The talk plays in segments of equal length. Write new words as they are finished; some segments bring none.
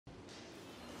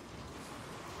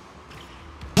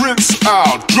Rinse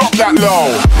out, drop that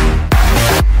low.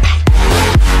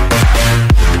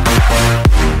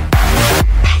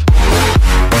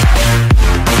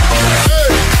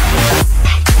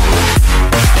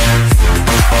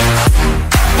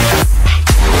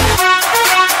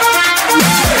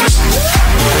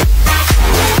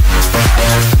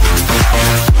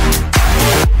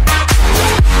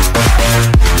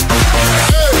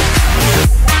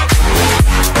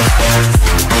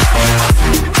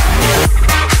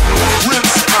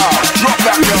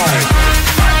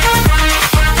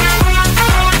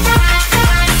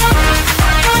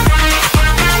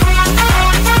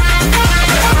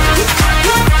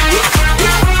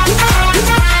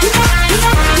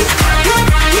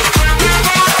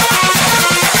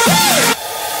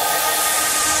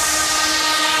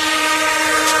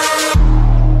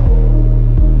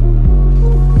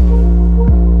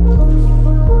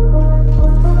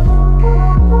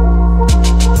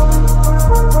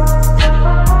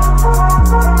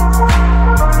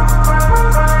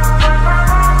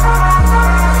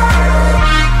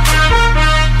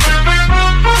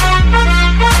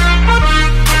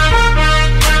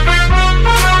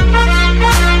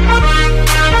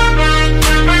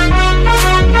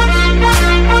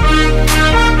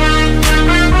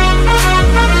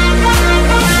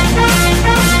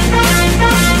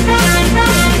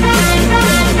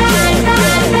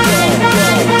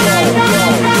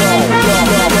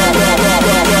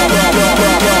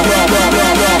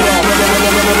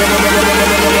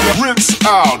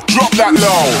 Out, drop that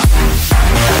low.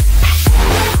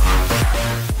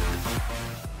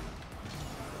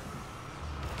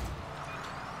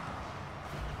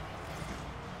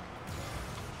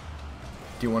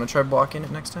 Do you want to try blocking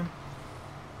it next time?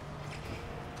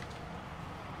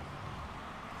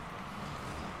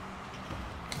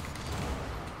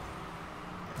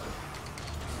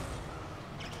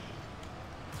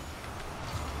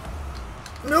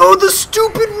 No, the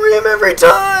stupid rim every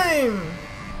time!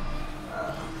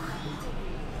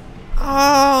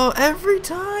 Oh, every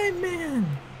time, man.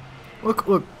 Look,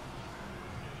 look.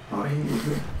 Oh, you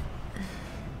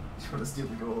just want to steal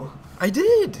the goal. I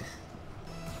did.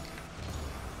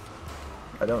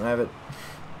 I don't have it.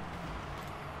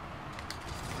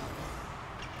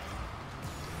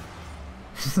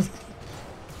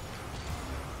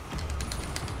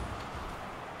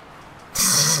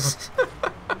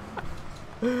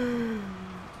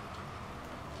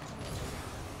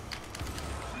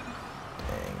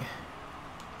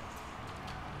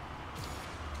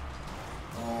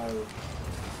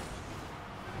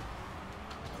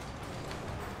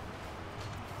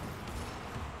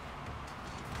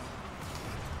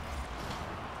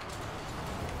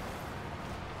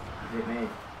 Hit me.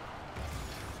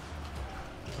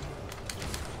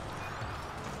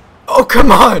 Oh,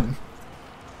 come on!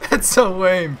 That's so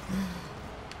lame.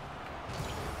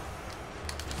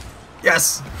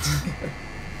 Yes!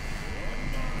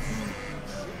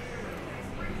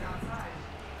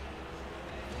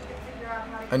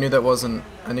 I knew that wasn't...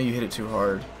 I knew you hit it too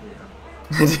hard.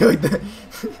 Yeah. I do like that.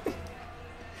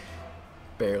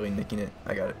 Barely nicking it.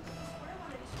 I got it.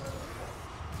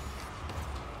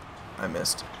 I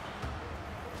missed.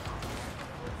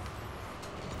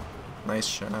 Nice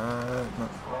shot. No.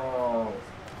 Oh.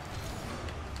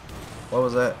 What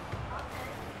was that?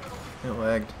 It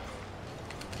lagged.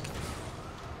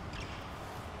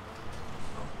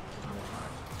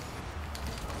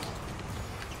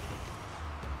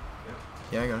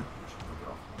 Yeah, I got it.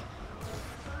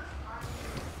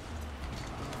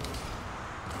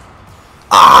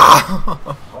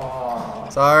 Ah! Oh.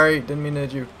 Sorry, didn't mean to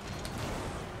hit you.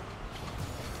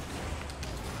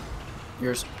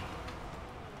 Yours.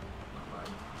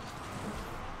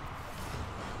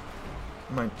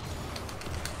 Mine.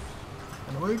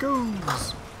 And away it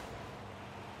goes.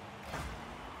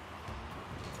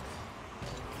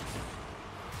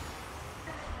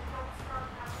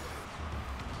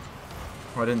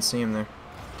 Oh, I didn't see him there.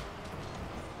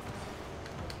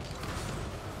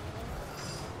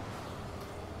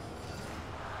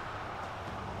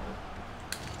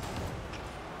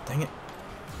 Dang it.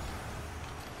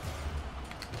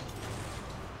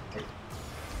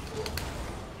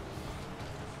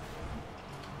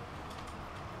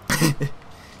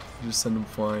 You just send him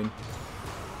flying.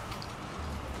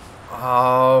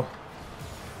 Oh.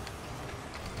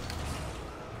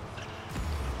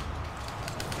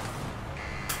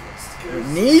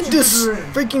 Need to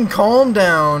freaking calm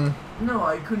down. No,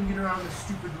 I couldn't get around the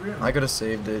stupid rim. I could have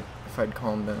saved it if I'd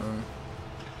calmed down.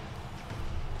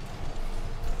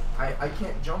 I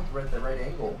can't jump right at the right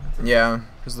angle. Yeah,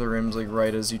 because the rim's like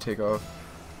right as you take off.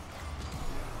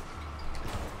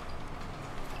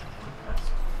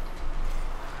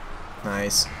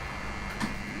 Nice.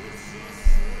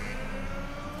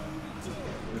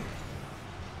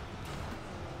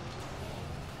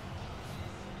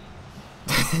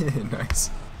 Nice.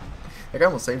 That guy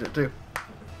almost saved it too.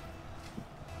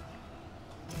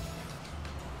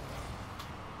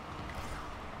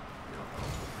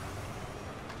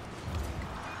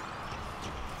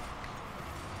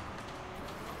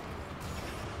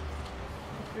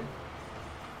 Okay.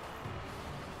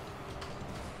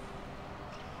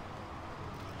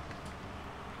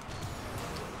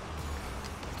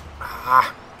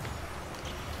 Ah.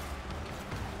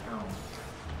 Oh.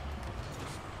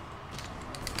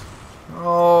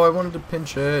 Oh, I wanted to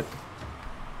pinch it.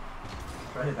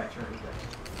 Try to hit back, try to hit back.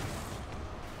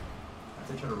 I have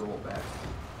to try to roll it back.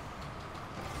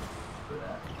 For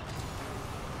that.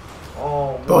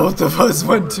 Oh, Both of us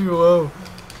went too low.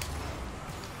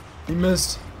 He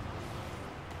missed.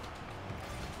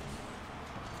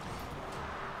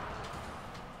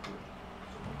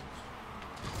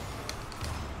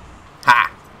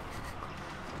 Ha!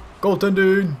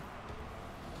 Goaltending.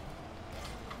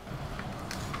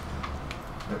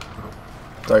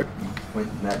 Sorry. Went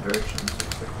in that direction.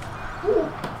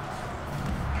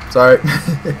 Sorry.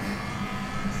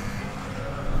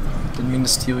 Didn't mean to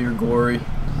steal your glory.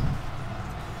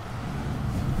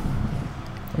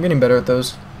 I'm getting better at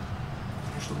those.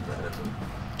 You're still bad at them.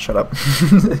 Shut up.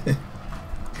 You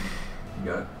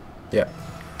got it? Yeah.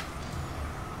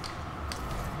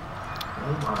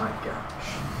 Oh my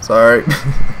gosh. Sorry.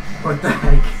 What the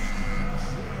heck?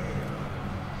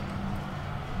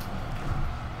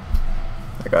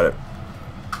 I got it.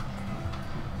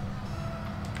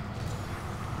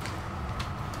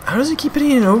 How does he keep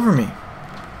hitting it over me?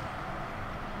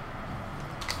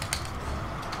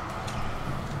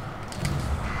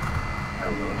 I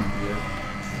don't know.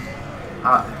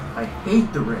 I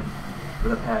hate the rim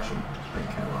with a passion. I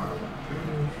kind of want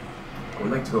to. I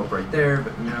would like to go up right there,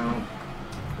 but no.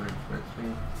 Where's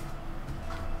me?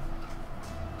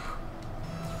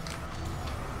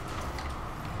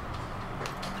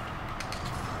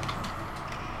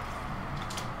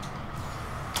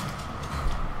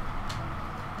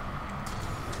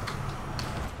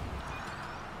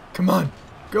 Come on,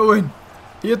 go in.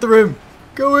 He hit the rim.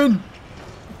 Go in.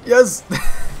 Yes. I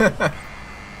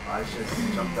should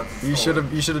have jumped up and stolen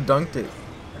it. You should have dunked it.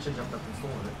 I should have jumped up and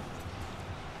stolen it.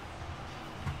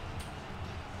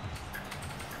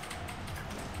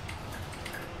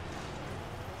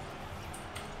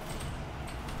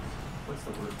 What's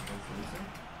the word?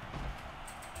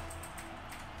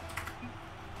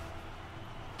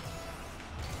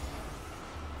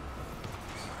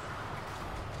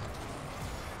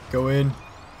 Go in.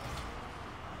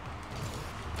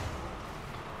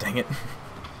 Dang it.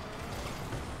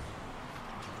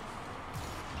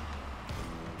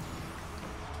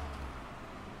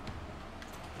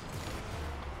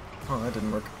 Oh, that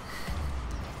didn't work.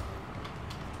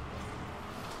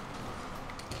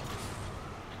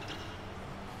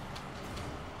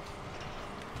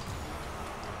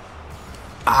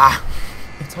 Ah!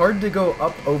 It's hard to go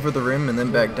up over the rim and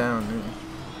then back down.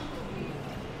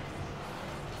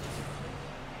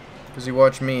 Because you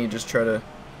watch me just try to...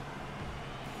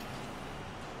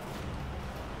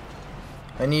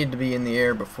 I needed to be in the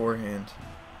air beforehand.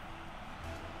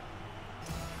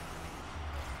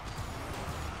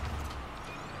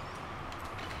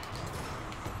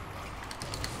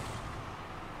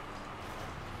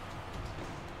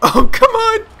 Oh, come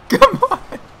on! Come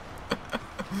on!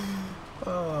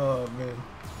 Oh, man.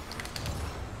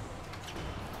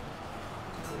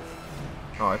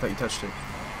 Oh, I thought you touched it.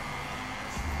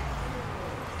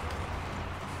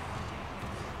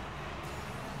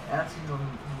 Ask me when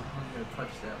you're gonna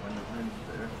touch that when the rim's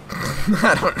there.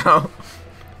 I don't know.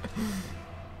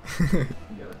 You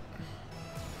got it.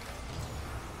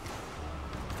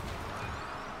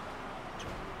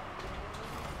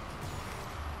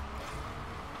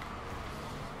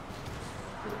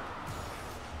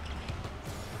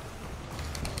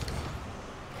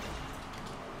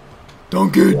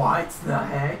 Don't get. What the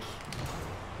heck?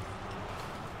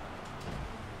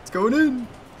 It's going in.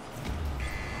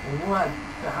 What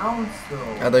bounce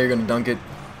though? I thought you were gonna dunk it.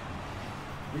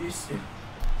 Are you serious?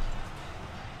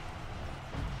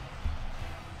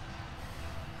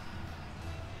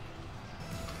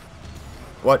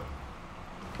 What?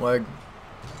 Leg.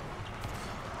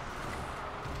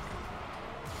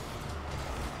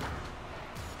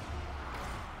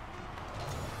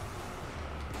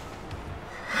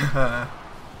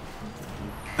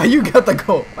 You got the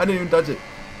goal. I didn't even touch it.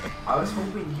 I was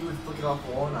hoping you would flick it off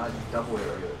the wall and I'd just double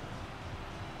area it.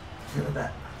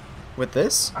 That. With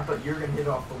this? I thought you were gonna hit it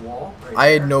off the wall. Right I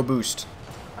had there. no boost.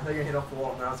 thought you were gonna hit off the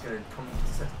wall. Now it's gonna come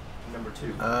to set number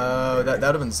 2. Oh, that would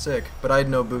have been sick. But I had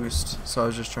no boost, so I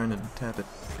was just trying to tap it.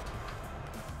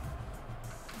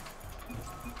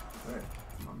 Alright.